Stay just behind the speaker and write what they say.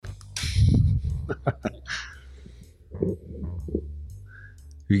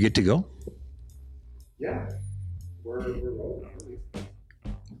You good to go? Yeah. We're rolling.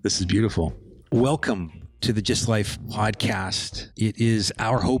 This is beautiful. Welcome to the Just Life podcast. It is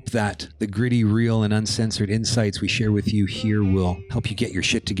our hope that the gritty, real, and uncensored insights we share with you here will help you get your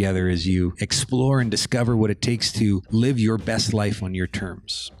shit together as you explore and discover what it takes to live your best life on your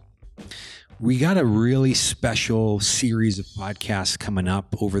terms. We got a really special series of podcasts coming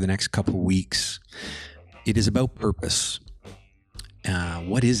up over the next couple of weeks. It is about purpose.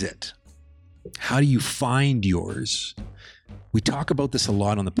 What is it? How do you find yours? We talk about this a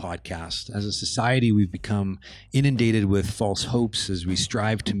lot on the podcast. As a society, we've become inundated with false hopes as we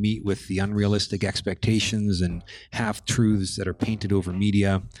strive to meet with the unrealistic expectations and half-truths that are painted over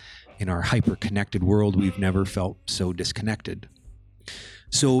media. In our hyper-connected world, we've never felt so disconnected.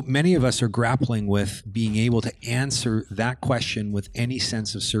 So many of us are grappling with being able to answer that question with any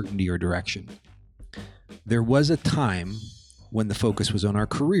sense of certainty or direction. There was a time when the focus was on our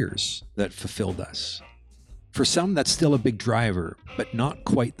careers that fulfilled us. For some, that's still a big driver, but not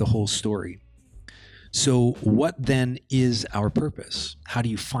quite the whole story. So what then is our purpose? How do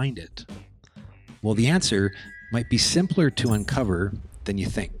you find it? Well, the answer might be simpler to uncover than you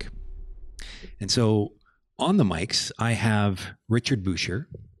think. And so on the mics, I have Richard Booker.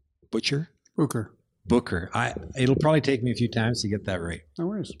 It'll probably take me a few times to get that right. No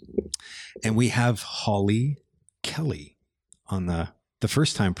worries. And we have Holly Kelly on the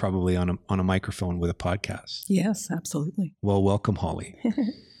first time probably on a microphone with a podcast. Yes, absolutely. Well, welcome, Holly.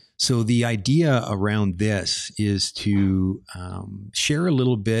 So the idea around this is to share a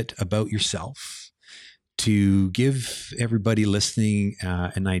little bit about yourself, to give everybody listening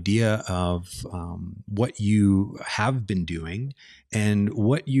an idea of what you have been doing and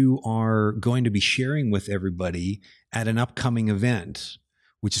what you are going to be sharing with everybody at an upcoming event,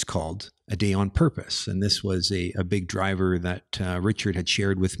 which is called A Day on Purpose. And this was a big driver that Richard had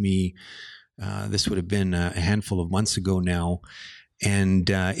shared with me. This would have been a handful of months ago now. And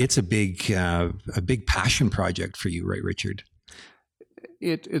it's a big passion project for you, right, Richard?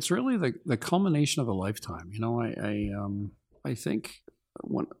 It's really the culmination of a lifetime. You know, I think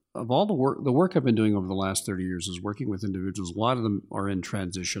of all the work I've been doing over the last 30 years is working with individuals. A lot of them are in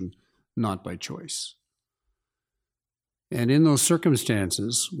transition, not by choice. And in those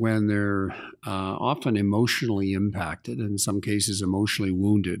circumstances, when they're often emotionally impacted, in some cases emotionally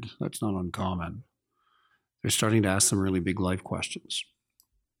wounded, that's not uncommon, they're starting to ask some really big life questions.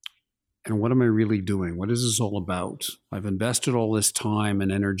 And what am I really doing? What is this all about? I've invested all this time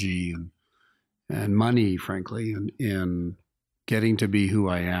and energy and money, frankly, in getting to be who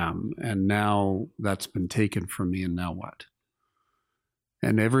I am. And now that's been taken from me, and now what?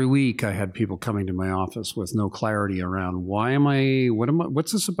 And every week I had people coming to my office with no clarity around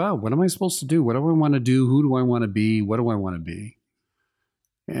what's this about? What am I supposed to do? What do I want to do? Who do I want to be? What do I want to be?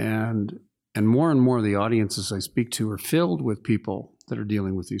 And more of the audiences I speak to are filled with people that are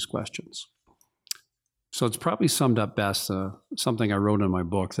dealing with these questions. So it's probably summed up best, something I wrote in my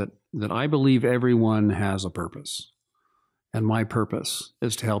book, that I believe everyone has a purpose. And my purpose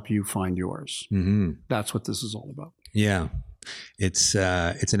is to help you find yours. Mm-hmm. That's what this is all about. Yeah. It's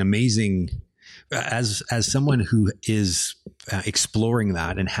an amazing, as someone who is exploring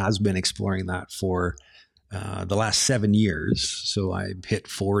that and has been exploring that for the last 7 years. So I hit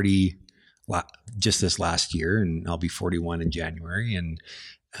 40 just this last year, and I'll be 41 in January. And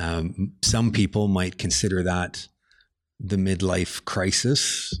some people might consider that the midlife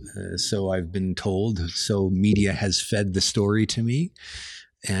crisis. So I've been told. So media has fed the story to me,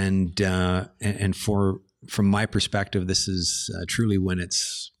 and from my perspective, this is truly when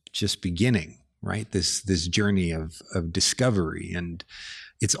it's just beginning, right? This journey of discovery, and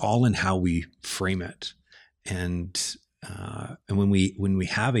it's all in how we frame it. And when we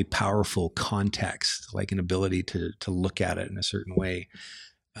have a powerful context, like an ability to look at it in a certain way,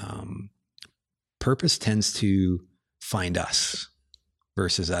 purpose tends to find us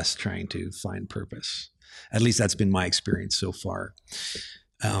versus us trying to find purpose. At least that's been my experience so far.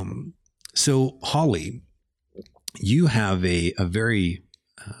 So Holly, you have a very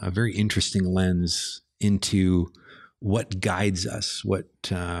interesting lens into what guides us, what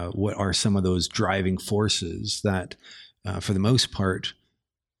are some of those driving forces that, for the most part,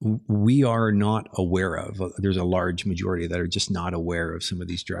 we are not aware of. There's a large majority that are just not aware of some of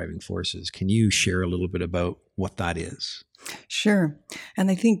these driving forces. Can you share a little bit about what that is? Sure. And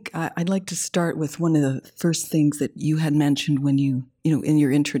I think I'd like to start with one of the first things that you had mentioned when you in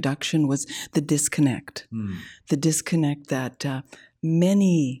your introduction was the disconnect. The disconnect that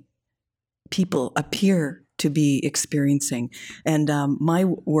many people appear to be experiencing. And my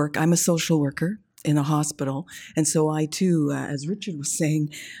work, I'm a social worker in a hospital. And so I too, as Richard was saying,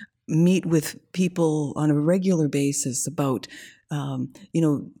 meet with people on a regular basis about,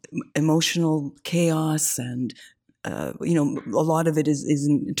 emotional chaos, and a lot of it is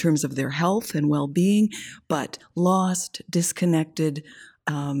in terms of their health and well-being, but lost, disconnected,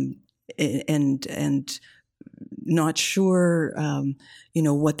 and not sure,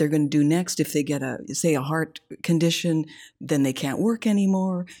 what they're going to do next. If they get a heart condition, then they can't work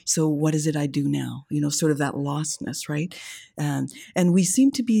anymore. So what is it I do now? Sort of that lostness, right? And we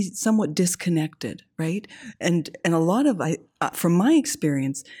seem to be somewhat disconnected, right? And a lot of, from my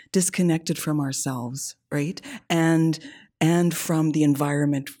experience, disconnected from ourselves, right? And from the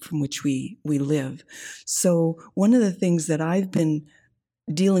environment from which we live. So one of the things that I've been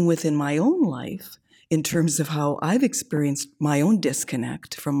dealing with in my own life, in terms of how I've experienced my own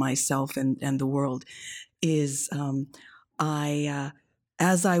disconnect from myself and the world, is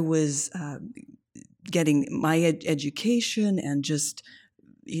as I was getting my education and just,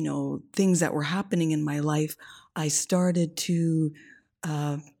 things that were happening in my life, I started to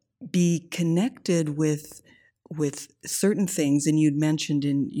be connected with certain things. And you'd mentioned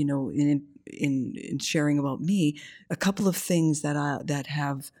in sharing about me, a couple of things that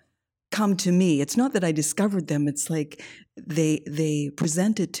have come to me. It's not that I discovered them. It's like they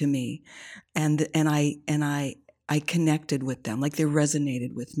presented to me, and I connected with them. Like they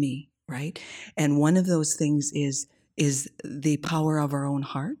resonated with me, right? And one of those things is the power of our own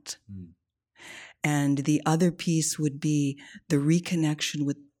heart, and the other piece would be the reconnection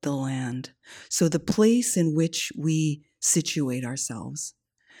with the land. So the place in which we situate ourselves,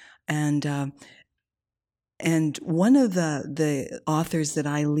 and one of the authors that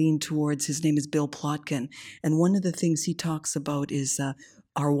I lean towards, his name is Bill Plotkin, and one of the things he talks about is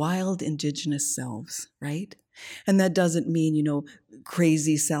our wild indigenous selves, right? And that doesn't mean,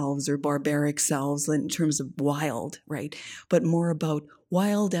 crazy selves or barbaric selves in terms of wild, right? But more about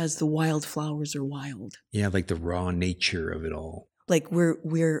wild as the wildflowers are wild. Yeah, like the raw nature of it all. Like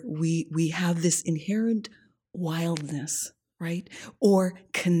we have this inherent wildness, right? Or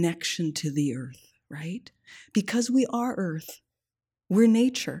connection to the earth, right? Because we are earth, we're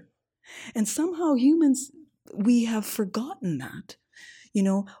nature. And somehow humans, we have forgotten that.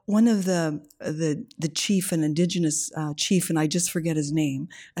 One of the chief, an indigenous chief, and I just forget his name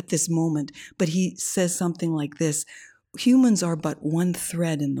at this moment, but he says something like this: humans are but one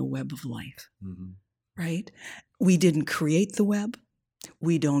thread in the web of life, right? We didn't create the web.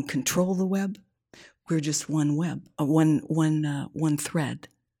 We don't control the web. We're just one web, one thread.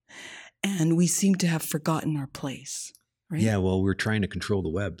 And we seem to have forgotten our place, right? Yeah, well, we're trying to control the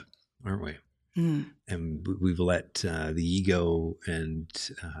web, aren't we? And we've let the ego and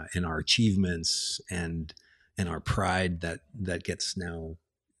our achievements and our pride that gets now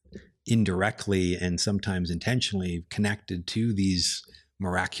indirectly and sometimes intentionally connected to these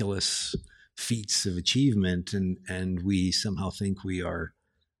miraculous feats of achievement, and we somehow think we are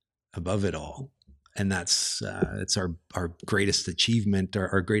above it all. And that's it's our greatest achievement,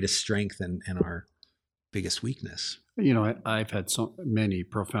 our greatest strength, and our biggest weakness. I've had so many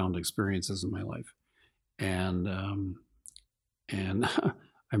profound experiences in my life, and I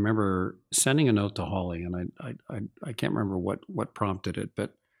remember sending a note to Holly, and I can't remember what prompted it,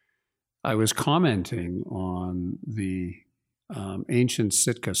 but I was commenting on the ancient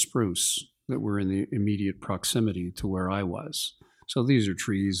Sitka spruce that were in the immediate proximity to where I was. So these are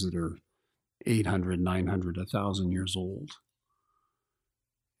trees that are 800, 900, 1,000 years old.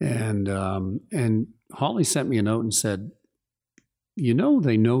 And Holly sent me a note and said, they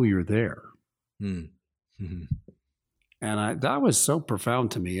know you're there. Mm-hmm. And that was so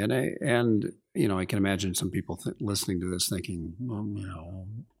profound to me. And I can imagine some people listening to this thinking, well,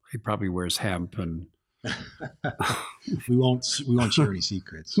 he probably wears hemp and we won't share any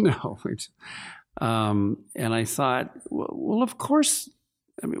secrets. No. And I thought, well, of course.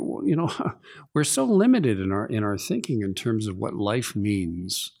 I mean, we're so limited in our thinking in terms of what life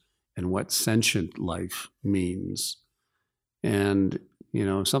means and what sentient life means. And,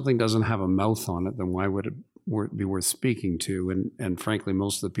 if something doesn't have a mouth on it, then why would it be worth speaking to? And frankly,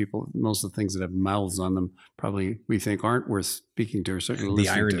 most of the things that have mouths on them probably we think aren't worth speaking to or certainly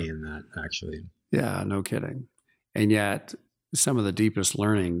listening to. The irony in that, actually. Yeah, no kidding. And yet some of the deepest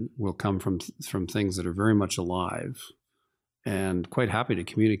learning will come from things that are very much alive and quite happy to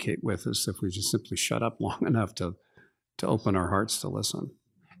communicate with us if we just simply shut up long enough to open our hearts to listen.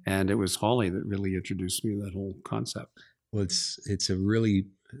 And it was Holly that really introduced me to that whole concept. Well, this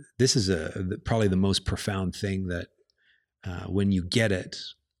is probably the most profound thing that when you get it,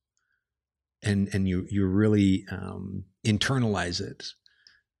 and you really internalize it,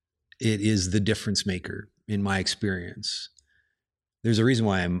 it is the difference maker in my experience. There's a reason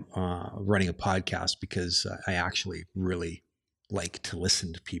why I'm running a podcast, because I actually really like to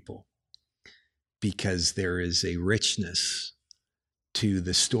listen to people, because there is a richness to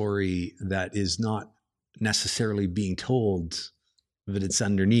the story that is not necessarily being told, but it's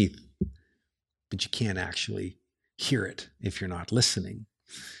underneath, but you can't actually hear it if you're not listening.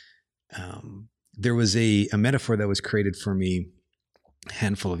 There was a metaphor that was created for me a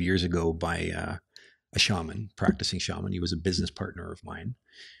handful of years ago by a shaman, practicing shaman. He was a business partner of mine.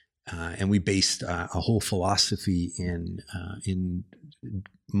 And we based a whole philosophy in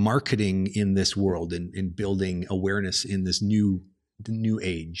marketing in this world, in building awareness in this new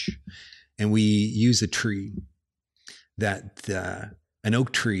age. And we use a tree that an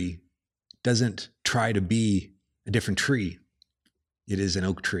oak tree doesn't try to be a different tree. It is an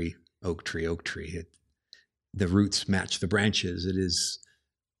oak tree, oak tree, oak tree. The roots match the branches.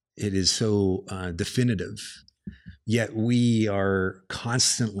 It is so definitive. Yet we are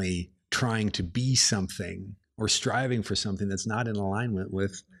constantly trying to be something or striving for something that's not in alignment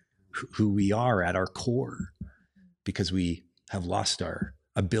with who we are at our core, because we have lost our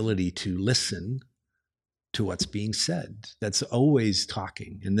ability to listen to what's being said. That's always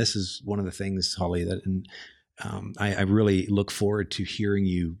talking. And this is one of the things, Holly, that I really look forward to hearing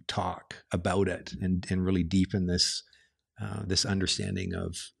you talk about it and really deepen this understanding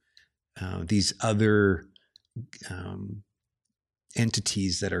of these other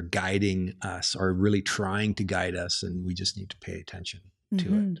entities that are guiding us, are really trying to guide us, and we just need to pay attention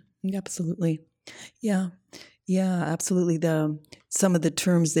to it. Absolutely. Yeah, absolutely. Some of the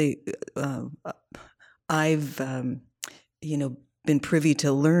terms I've been privy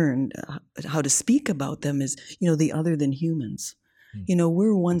to learn how to speak about them is, the other than humans.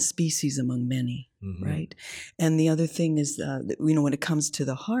 We're one species among many, right? And the other thing is, when it comes to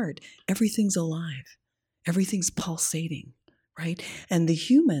the heart, everything's alive, everything's pulsating, right? And the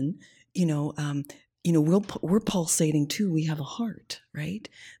human, we're pulsating too. We have a heart, right,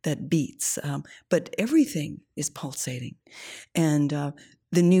 that beats, but everything is pulsating. And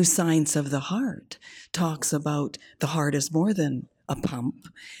the new science of the heart talks about the heart as more than a pump,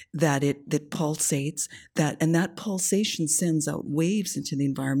 that pulsates, and that pulsation sends out waves into the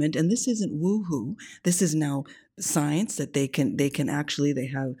environment. And this isn't woo-hoo. This is now science that they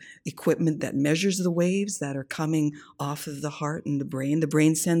have equipment that measures the waves that are coming off of the heart and the brain. The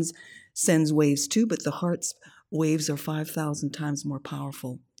brain sends waves too, but the heart's waves are 5,000 times more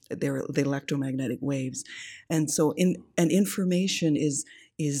powerful. They're the electromagnetic waves. And so information is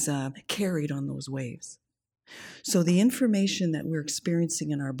carried on those waves. So the information that we're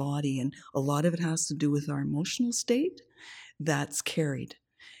experiencing in our body, and a lot of it has to do with our emotional state, that's carried.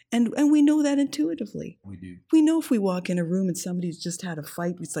 And we know that intuitively. We do. We know if we walk in a room and somebody's just had a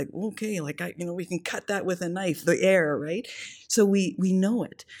fight, it's like, okay, we can cut that with a knife, the air, right? So we know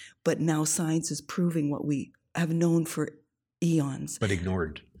it. But now science is proving what we have known for eons. But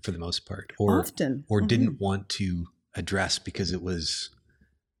ignored for the most part. Or didn't want to address because it was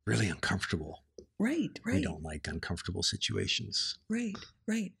really uncomfortable. Right. We don't like uncomfortable situations. Right.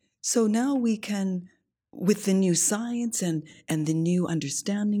 So now we can, with the new science and the new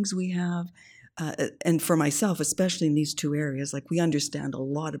understandings we have, and for myself, especially in these two areas, we understand a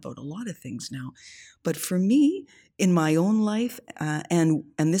lot about a lot of things now. But for me, in my own life, and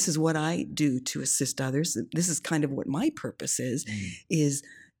this is what I do to assist others, this is kind of what my purpose is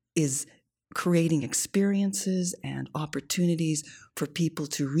creating experiences and opportunities for people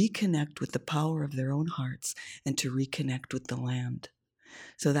to reconnect with the power of their own hearts and to reconnect with the land.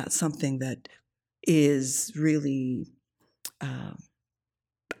 So that's something that is really,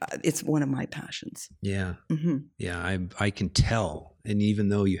 it's one of my passions. Yeah. Yeah, I can tell. And even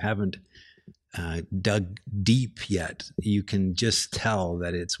though you haven't dug deep yet, you can just tell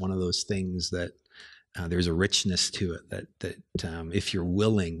that it's one of those things that there's a richness to it that if you're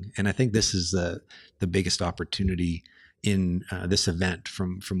willing, and I think this is the biggest opportunity in this event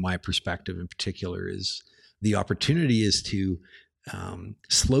from my perspective in particular, is the opportunity is to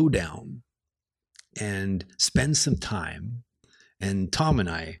slow down and spend some time. And Tom and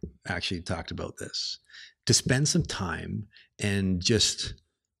I actually talked about this, to spend some time and just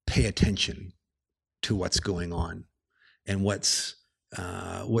pay attention to what's going on and what's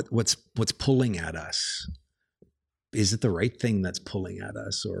pulling at us. Is it the right thing that's pulling at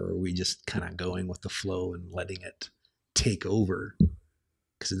us, or are we just kind of going with the flow and letting it take over?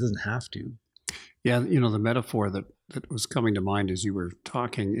 Because it doesn't have to. Yeah, the metaphor that was coming to mind as you were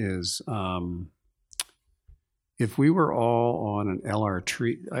talking is if we were all on an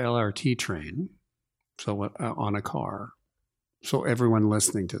LRT train, so on a car, so everyone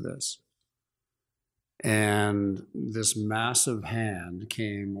listening to this, and this massive hand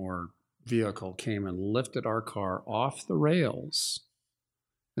came, or vehicle came and lifted our car off the rails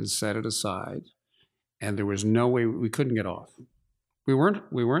and set it aside, and there was no way, we couldn't get off. We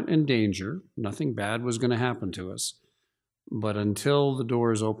weren't in danger. Nothing bad was going to happen to us. But until the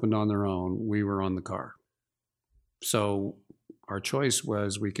doors opened on their own, we were on the car. So our choice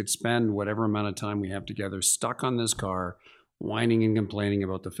was we could spend whatever amount of time we have together stuck on this car, whining and complaining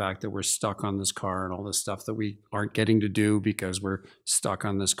about the fact that we're stuck on this car and all this stuff that we aren't getting to do because we're stuck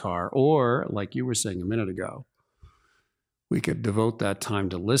on this car. Or, like you were saying a minute ago, we could devote that time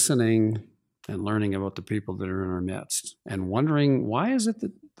to listening and learning about the people that are in our midst and wondering, why is it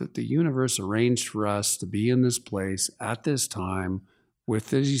that the universe arranged for us to be in this place at this time with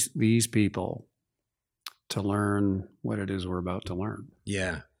these people to learn what it is we're about to learn?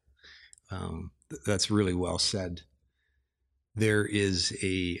 Yeah. That's really well said. There is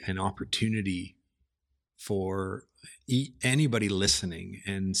an opportunity for anybody listening,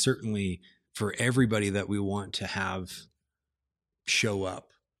 and certainly for everybody that we want to have show up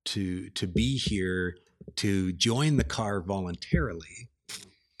to be here, to join the car voluntarily,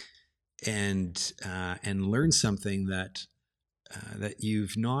 and learn something that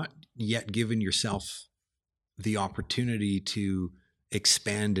you've not yet given yourself the opportunity to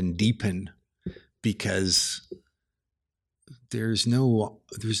expand and deepen, because there's no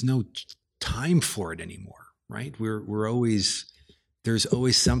time for it anymore, right? There's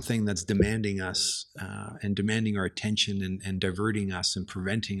always something that's demanding us and demanding our attention and diverting us and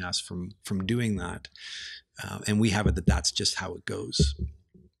preventing us from doing that. And we have it that's just how it goes.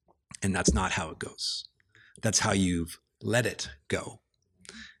 And that's not how it goes. That's how you've let it go.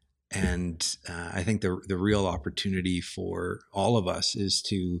 And I think the real opportunity for all of us is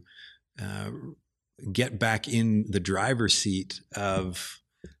to get back in the driver's seat of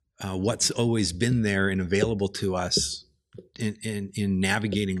what's always been there and available to us in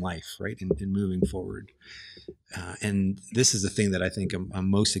navigating life, right? In moving forward. And this is the thing that I think I'm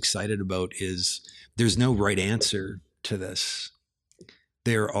most excited about, is there's no right answer to this.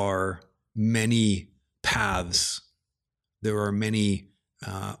 There are many paths. There are many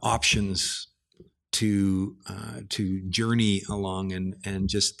options to journey along, and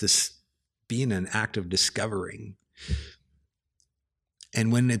just this being an act of discovering.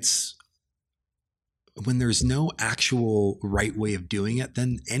 And when there's no actual right way of doing it,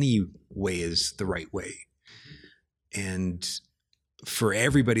 then any way is the right way. And for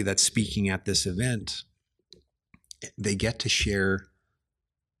everybody that's speaking at this event, they get to share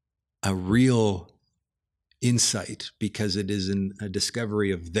a real insight, because it is a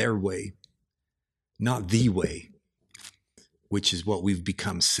discovery of their way, not the way, which is what we've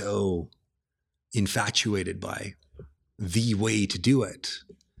become so infatuated by, the way to do it.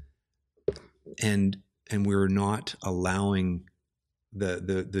 And we're not allowing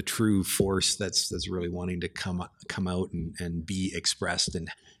the true force that's really wanting to come out and be expressed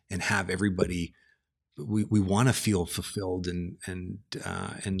and have everybody. We want to feel fulfilled and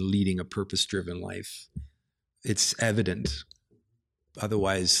leading a purpose-driven life. It's evident.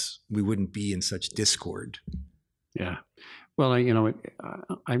 Otherwise, we wouldn't be in such discord. Yeah. Well,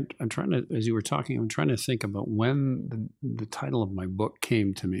 I'm trying to, as you were talking, I'm trying to think about when the title of my book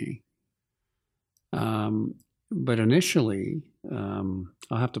came to me. But initially, I'll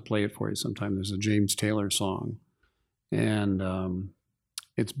have to play it for you sometime. There's a James Taylor song, and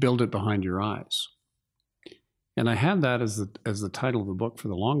it's "Build It Behind Your Eyes." And I had that as the title of the book for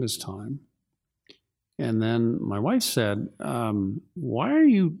the longest time. And then my wife said, "Why are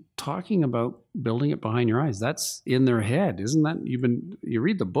you talking about building it behind your eyes? That's in their head, isn't that? You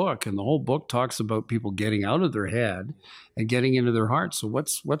read the book, and the whole book talks about people getting out of their head and getting into their heart. So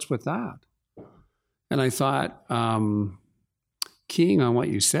what's with that?" And I thought, keying on what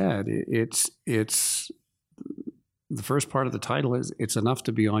you said, it's the first part of the title is "It's enough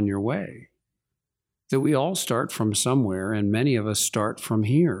to be on your way." That we all start from somewhere, and many of us start from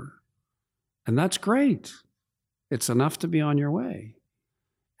here. And that's great. It's enough to be on your way.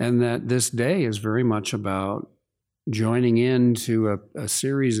 And that this day is very much about joining into a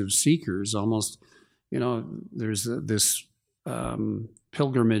series of seekers. Almost, there's this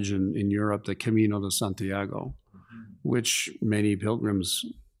pilgrimage in Europe, the Camino de Santiago, which many pilgrims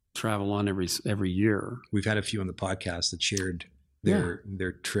travel on every year. We've had a few on the podcast that shared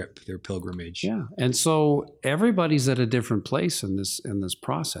their trip, their pilgrimage. Yeah. And so everybody's at a different place in this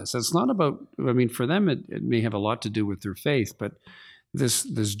process. It's not about, for them, it may have a lot to do with their faith, but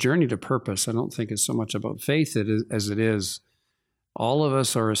this journey to purpose, I don't think is so much about faith as it is. All of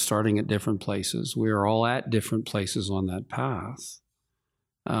us are starting at different places. We are all at different places on that path.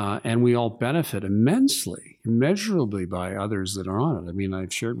 And we all benefit immensely, immeasurably by others that are on it. I mean,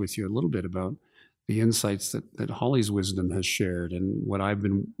 I've shared with you a little bit about the insights that Holly's wisdom has shared and what I've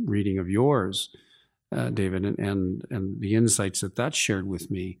been reading of yours, David, and the insights that's shared with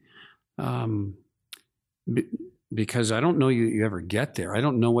me. Because I don't know you ever get there. I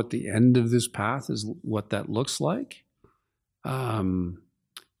don't know what the end of this path is, what that looks like.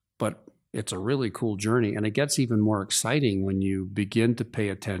 But it's a really cool journey, and it gets even more exciting when you begin to pay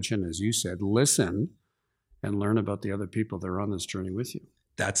attention, as you said, listen, and learn about the other people that are on this journey with you.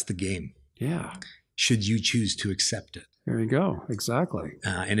 That's the game. Yeah. Should you choose to accept it. There you go. Exactly.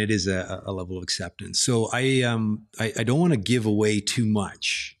 And it is a level of acceptance. So I don't want to give away too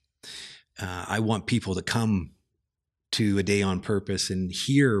much. I want people to come to A Day on Purpose and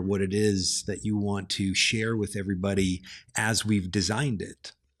hear what it is that you want to share with everybody as we've designed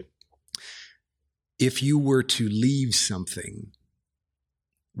it. If you were to leave something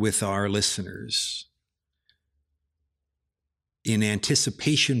with our listeners in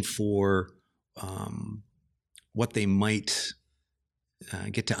anticipation for what they might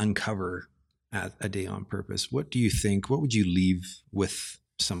get to uncover at A Day on Purpose, what do you think? What would you leave with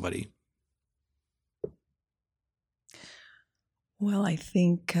somebody? Well, I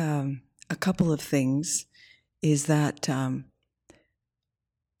think a couple of things is that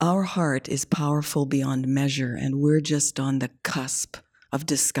our heart is powerful beyond measure, and we're just on the cusp of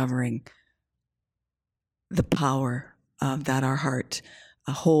discovering the power that our heart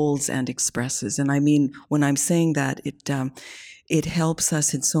holds and expresses. And I mean, when I'm saying that, it helps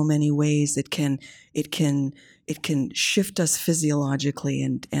us in so many ways. It can shift us physiologically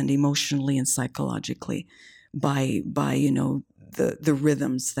and emotionally and psychologically by the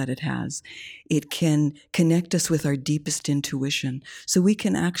rhythms that it has. It can connect us with our deepest intuition. So we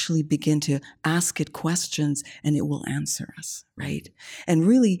can actually begin to ask it questions and it will answer us, right? And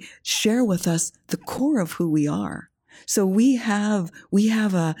really share with us the core of who we are. So we have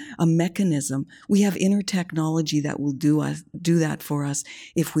a mechanism. We have inner technology that will do that for us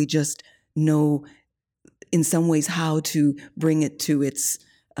if we just know in some ways how to bring it to its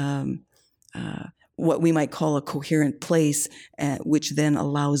what we might call a coherent place, which then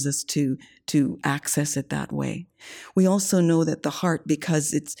allows us to access it that way. We also know that the heart,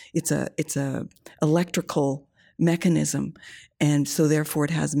 because it's a electrical mechanism, and so therefore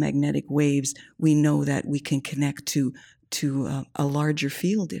it has magnetic waves. We know that we can connect to a larger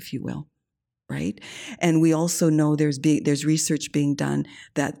field, if you will, right? And we also know there's research being done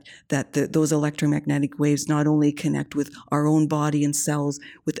that those electromagnetic waves not only connect with our own body and cells,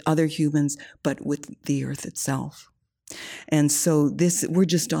 with other humans, but with the earth itself. And so we're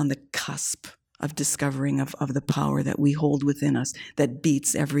just on the cusp of discovering of the power that we hold within us that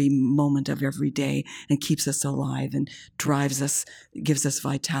beats every moment of every day and keeps us alive and drives us, gives us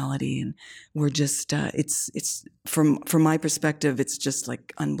vitality. And we're just, it's from my perspective, it's just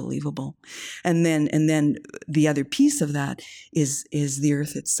like unbelievable. And then the other piece of that is the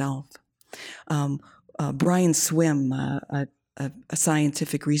earth itself. Brian Swim, a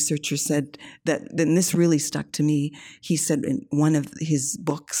scientific researcher, said that, and this really stuck to me. He said in one of his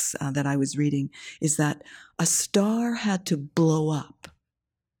books that I was reading, is that a star had to blow up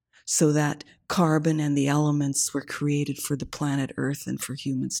so that carbon and the elements were created for the planet Earth and for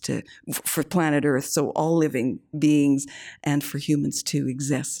humans for planet Earth, so all living beings, and for humans to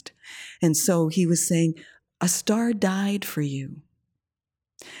exist. And so he was saying, a star died for you.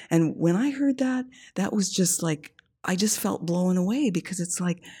 And when I heard that, that was just like, I just felt blown away, because it's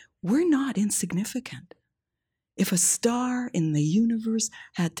like, we're not insignificant. If a star in the universe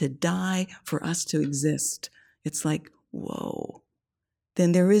had to die for us to exist, it's like, whoa.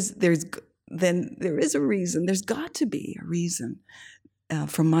 Then there is a reason. There's got to be a reason,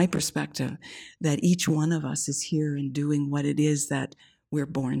 from my perspective, that each one of us is here and doing what it is that we're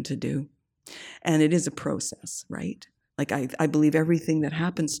born to do. And it is a process, right? Like I believe everything that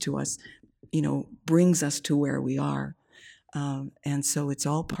happens to us, brings us to where we are. And so it's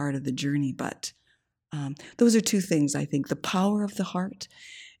all part of the journey. But those are two things, I think, the power of the heart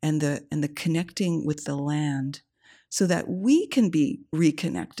and the connecting with the land, so that we can be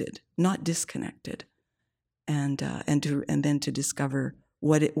reconnected, not disconnected, and then to discover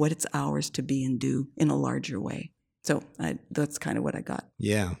what it's ours to be and do in a larger way. So that's kind of what I got.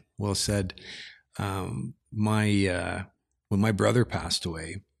 Yeah, well said. When my brother passed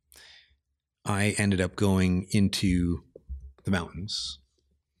away, I ended up going into the mountains.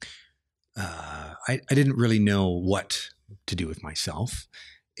 I didn't really know what to do with myself.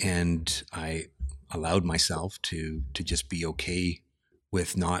 And I allowed myself to just be okay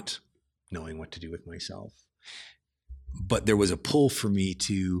with not knowing what to do with myself. But there was a pull for me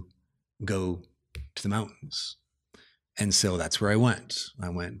to go to the mountains. And so that's where I went. I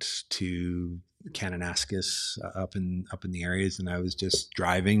went to Kananaskis, up in the areas, and I was just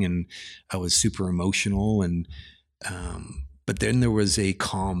driving, and I was super emotional. And but then there was a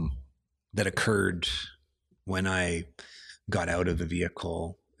calm that occurred when I got out of the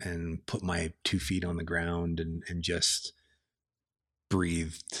vehicle and put my 2 feet on the ground and just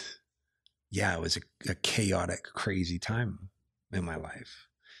breathed. Yeah, it was a chaotic, crazy time in my life.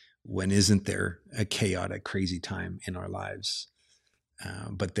 When isn't there a chaotic, crazy time in our lives?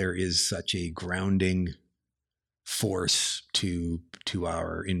 But there is such a grounding force to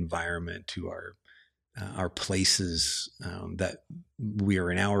our environment, to our places, that we are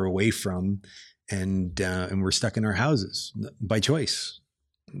an hour away from, and we're stuck in our houses by choice,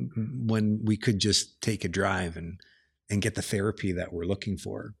 when we could just take a drive and get the therapy that we're looking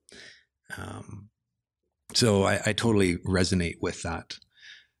for. So I totally resonate with that.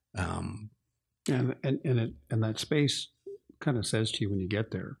 And that space kind of says to you when you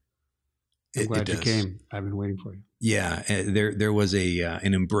get there, I'm glad you came. I've been waiting for you. Yeah, there was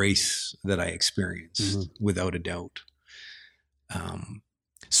an embrace that I experienced, without a doubt.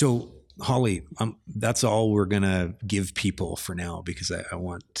 So Holly, that's all we're gonna give people for now, because I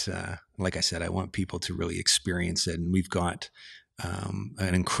want, like I said, I want people to really experience it, and we've got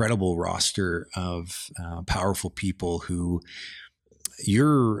an incredible roster of powerful people who.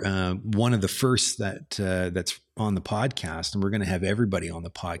 You're one of the first that's on the podcast, and we're going to have everybody on the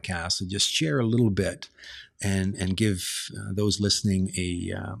podcast, and just share a little bit and give those listening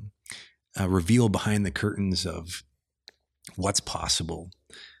a reveal behind the curtains of what's possible.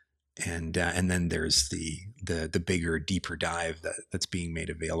 And then there's the bigger, deeper dive that's being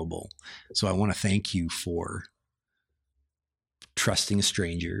made available. So I want to thank you for trusting a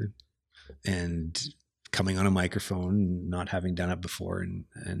stranger and coming on a microphone, not having done it before, and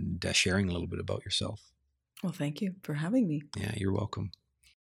sharing a little bit about yourself. Well, thank you for having me. Yeah, you're welcome.